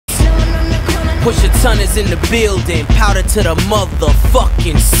Push a ton is in the building, powder to the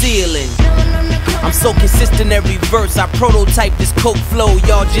motherfucking ceiling. I'm so consistent every verse, I prototype this coke flow,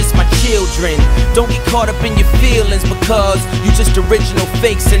 y'all just my children. Don't get caught up in your feelings because you just original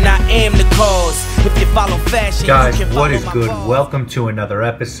fakes and I am the cause. If you follow fashion, guys, you can what follow is my good? bars. Welcome to another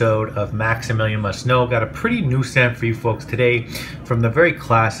episode of Maximilian Must Know. Got a pretty new scent for you folks today from the very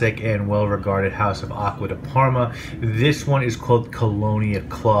classic and well-regarded house of Acqua DI Parma. This one is called Colonia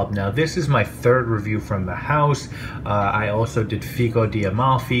Club. Now, this is my third review from the house. I also did Acqua di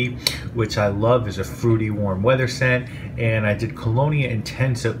Amalfi, which I love, is a fruity warm weather scent, and I did Colonia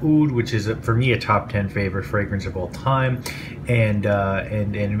Intensa Oud, which is for me a top 10 favorite fragrance of all time, and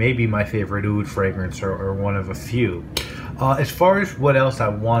maybe my favorite oud fragrance or one of a few. As far as what else I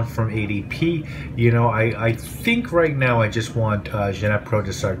want from ADP, you know, I think right now I just want Ginepro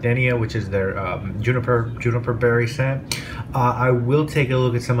de Sardegna, which is their juniper berry scent. I will take a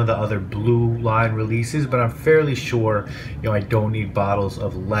look at some of the other blue line releases, but I'm fairly sure, you know, I don't need bottles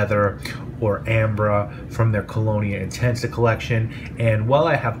of leather or ambra from their Colonia Intensa collection. And while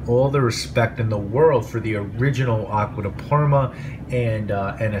I have all the respect in the world for the original Acqua di Parma and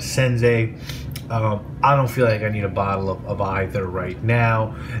a Senze, I don't feel like I need a bottle of either right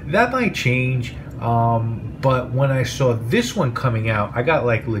now. That might change, but when I saw this one coming out, I got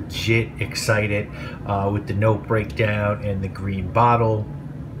like legit excited with the note breakdown and the green bottle.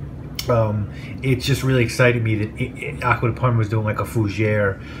 It just really excited me that Acqua di Parma was doing like a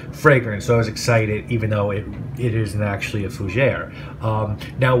fougere fragrance, so I was excited even though it isn't actually a fougere.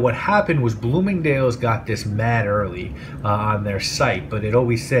 Now what happened was Bloomingdale's got this mad early on their site, but it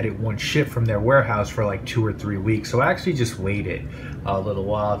always said it won't ship from their warehouse for like 2 or 3 weeks, so I actually just waited a little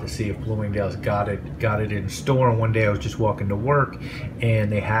while to see if Bloomingdale's got it in store. And one day I was just walking to work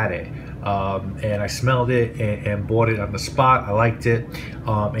and they had it. And I smelled it and bought it on the spot. I liked it.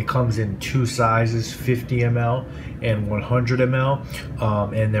 It comes in 2 sizes, 50 ml and 100 ml.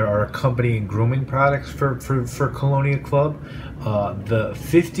 And there are accompanying grooming products for Colonia Club. The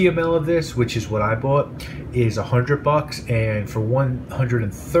 50 ml of this, which is what I bought, is $100, and for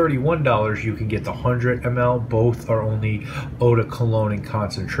 $131 you can get the 100 ml. Both are only eau de cologne in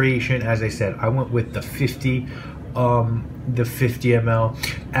concentration. As I said, I went with the 50 ml.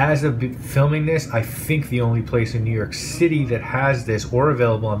 As of filming this, I think the only place in New York City that has this or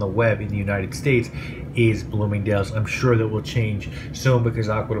available on the web in the United States is Bloomingdale's. I'm sure that will change soon because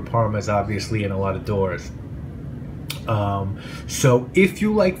Acqua di Parma is obviously in a lot of doors. So if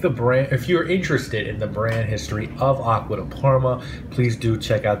you like the brand, if you're interested in the brand history of Acqua di Parma, please do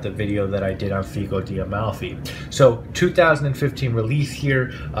check out the video that I did on Acqua di Amalfi. So 2015 release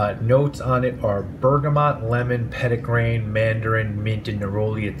here. Notes on it are bergamot, lemon, petitgrain, mandarin, mint, and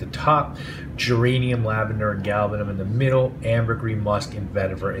neroli at the top, geranium, lavender, and galbanum in the middle, ambergris, musk, and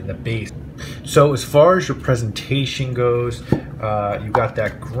vetiver in the base. So as far as your presentation goes, you got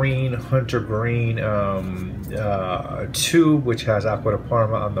that green, hunter green tube, which has Acqua di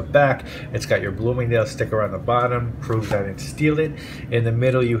Parma on the back. It's got your Bloomingdale sticker on the bottom, prove that it's steal it. In the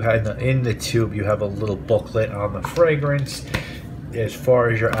middle, you have in the tube, you have a little booklet on the fragrance. As far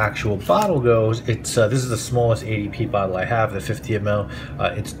as your actual bottle goes, it's this is the smallest ADP bottle I have, the 50 ml.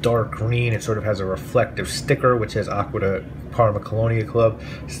 It's dark green. It sort of has a reflective sticker which says Acqua di Parma Colonia Club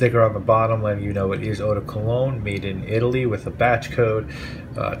sticker on the bottom, letting you know it is eau de cologne made in Italy with a batch code.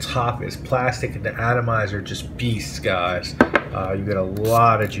 Top is plastic, and the atomizer just beasts, guys. You get a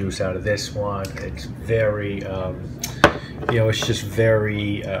lot of juice out of this one. It's very you know, it's just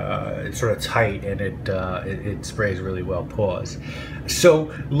very it's sort of tight, and it sprays really well. Pause. So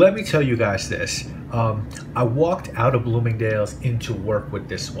let me tell you guys this. I walked out of Bloomingdale's into work with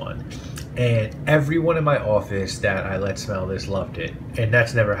this one, and everyone in my office that I let smell this loved it, and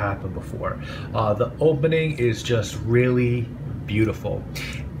that's never happened before. The opening is just really beautiful,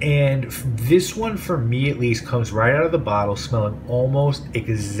 and this one, for me at least, comes right out of the bottle smelling almost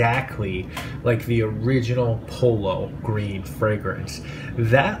exactly like the original Polo green fragrance.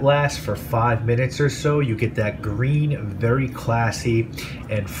 That lasts for 5 minutes or so. You get that green, very classy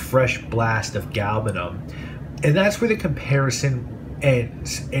and fresh blast of galbanum, and that's where the comparison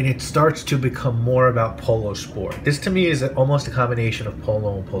ends, and it starts to become more about Polo Sport. This to me is almost a combination of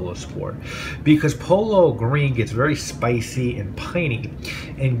Polo and Polo Sport, because Polo green gets very spicy and piney,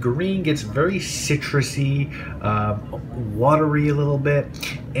 and green gets very citrusy, watery a little bit,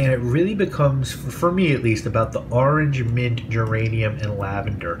 and it really becomes, for me at least, about the orange, mint, geranium, and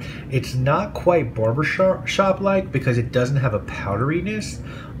lavender. It's not quite barbershop-like because it doesn't have a powderiness.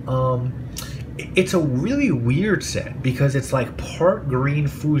 It's a really weird scent because it's like part green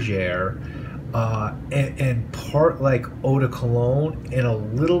fougere, and part like eau de cologne and a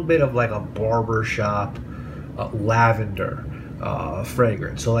little bit of like a barbershop lavender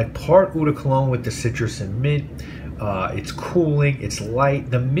fragrance. So like part eau de cologne with the citrus and mint. It's cooling, it's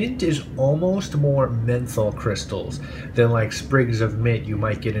light. The mint is almost more menthol crystals than like sprigs of mint you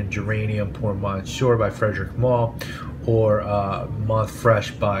might get in Geranium Pour Monsieur by Frederick Malle, or Month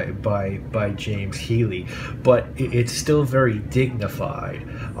Fresh by James Healy, but it's still very dignified.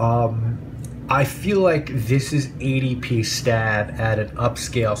 I feel like this is ADP stab at an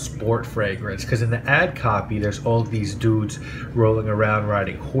upscale sport fragrance, because in the ad copy there's all these dudes rolling around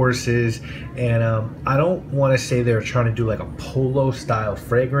riding horses, and I don't want to say they were trying to do like a polo style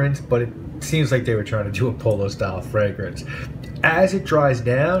fragrance, but it seems like they were trying to do a polo style fragrance. As it dries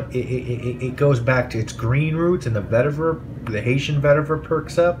down, it goes back to its green roots, and the vetiver, the Haitian vetiver,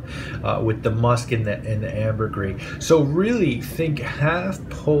 perks up with the musk and the ambergris. So really think half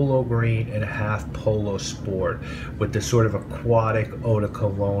polo green and half polo sport with the sort of aquatic eau de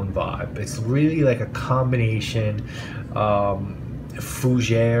cologne vibe. It's really like a combination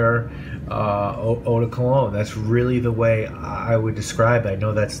fougere eau de cologne. That's really the way I would describe it. I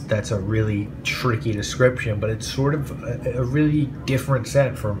know that's a really tricky description, but it's sort of a really different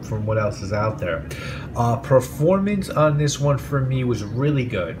scent from what else is out there. Performance on this one for me was really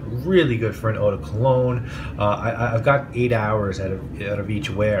good for an eau de cologne. I've got 8 hours out of each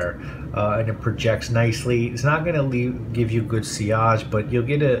wear, and it projects nicely. It's not going to give you good sillage, but you'll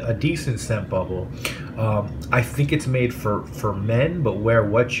get a decent scent bubble. I think it's made for men, but wear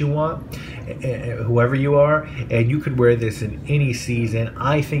what you want, whoever you are, and you could wear this in any season.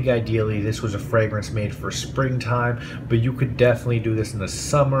 I think ideally this was a fragrance made for springtime, but you could definitely do this in the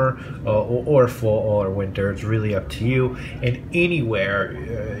summer or fall or winter. It's really up to you. And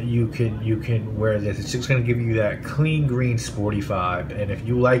anywhere you can wear this. It's just going to give you that clean green sporty vibe, and if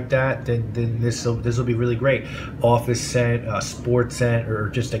you like that, then this will be really great. Office scent, sports scent, or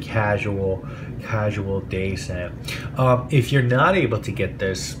just a casual day scent. If you're not able to get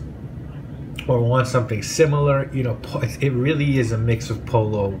this, or want something similar, you know, it really is a mix of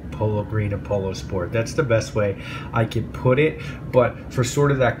polo green and polo sport. That's the best way I can put it. But for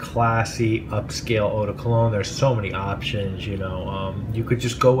sort of that classy upscale eau de cologne, there's so many options. You know, you could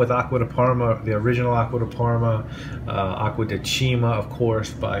just go with Acqua di Parma, the original Acqua di Parma, Acqua di Cima, of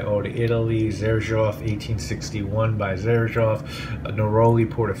course, by Eau d'Italy, Xerjoff 1861 by Xerjoff,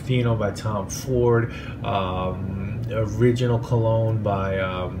 Neroli Portofino by Tom Ford, original cologne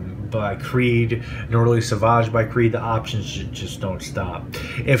by Creed, Neroli Sauvage by Creed. The options just don't stop.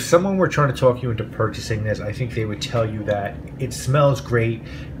 If someone were trying to talk you into purchasing this, I think they would tell you that it smells great,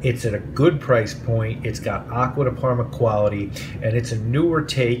 it's at a good price point, it's got Acqua di Parma quality, and it's a newer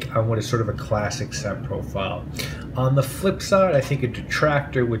take on what is sort of a classic scent profile. On the flip side, I think a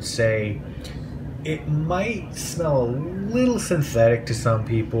detractor would say it might smell a little synthetic to some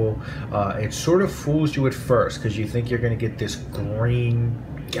people. It sort of fools you at first because you think you're going to get this green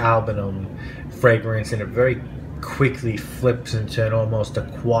galbanum fragrance, and it very quickly flips into an almost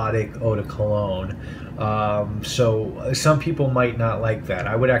aquatic eau de cologne. So some people might not like that.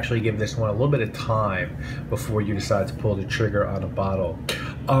 I would actually give this one a little bit of time before you decide to pull the trigger on a bottle.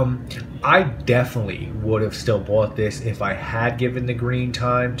 I definitely would have still bought this if I had given the green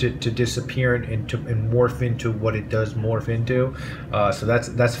time to disappear and morph into what it does morph into. So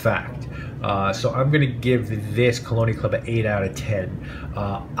that's fact. So I'm going to give this Colonia Club an 8 out of 10.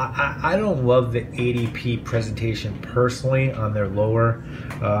 I don't love the ADP presentation personally on their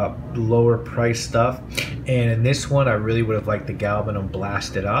lower price stuff, and in this one I really would have liked the galbanum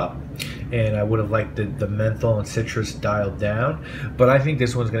blasted up, and I would have liked the menthol and citrus dialed down, but I think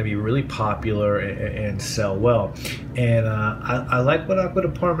this one's going to be really popular and sell well. And I like what Acqua di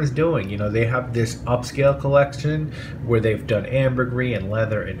Parma is doing. You know, they have this upscale collection where they've done ambergris and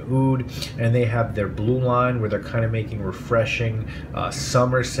leather and oud, and they have their blue line where they're kind of making refreshing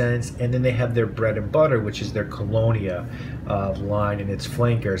summer scents, and then they have their bread and butter, which is their Colonia line and its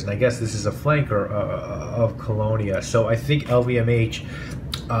flankers, and I guess this is a flanker of Colonia. So I think LVMH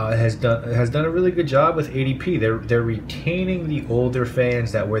has done a really good job with ADP. They're retaining the older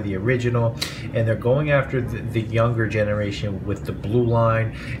fans that were the original, and they're going after the younger generation with the blue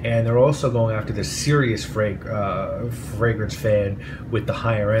line, and they're also going after the serious fragrance fan with the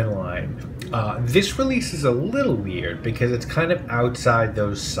higher end line. This release is a little weird because it's kind of outside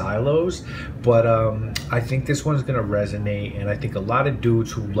those silos, but I think this one's going to resonate, and I think a lot of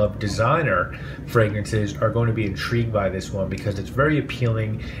dudes who love designer fragrances are going to be intrigued by this one because it's very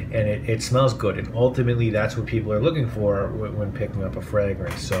appealing and it smells good, and ultimately that's what people are looking for when picking up a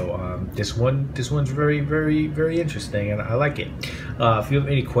fragrance. So this one's very, very, very interesting, and I like it. If you have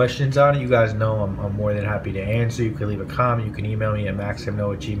any questions on it, you guys know I'm more than happy to answer. You can leave a comment. You can email me at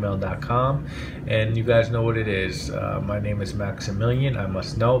maximno@gmail.com. And you guys know what it is. My name is Maximilian. I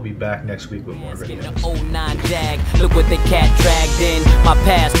must know. Be back next week with more videos. 09 Jag, look what the cat dragged in. My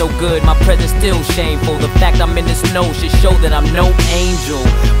past no good, my present still shameful. The fact I'm in the snow should show that I'm no angel.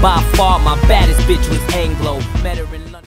 By far my baddest bitch was Anglo. Met her in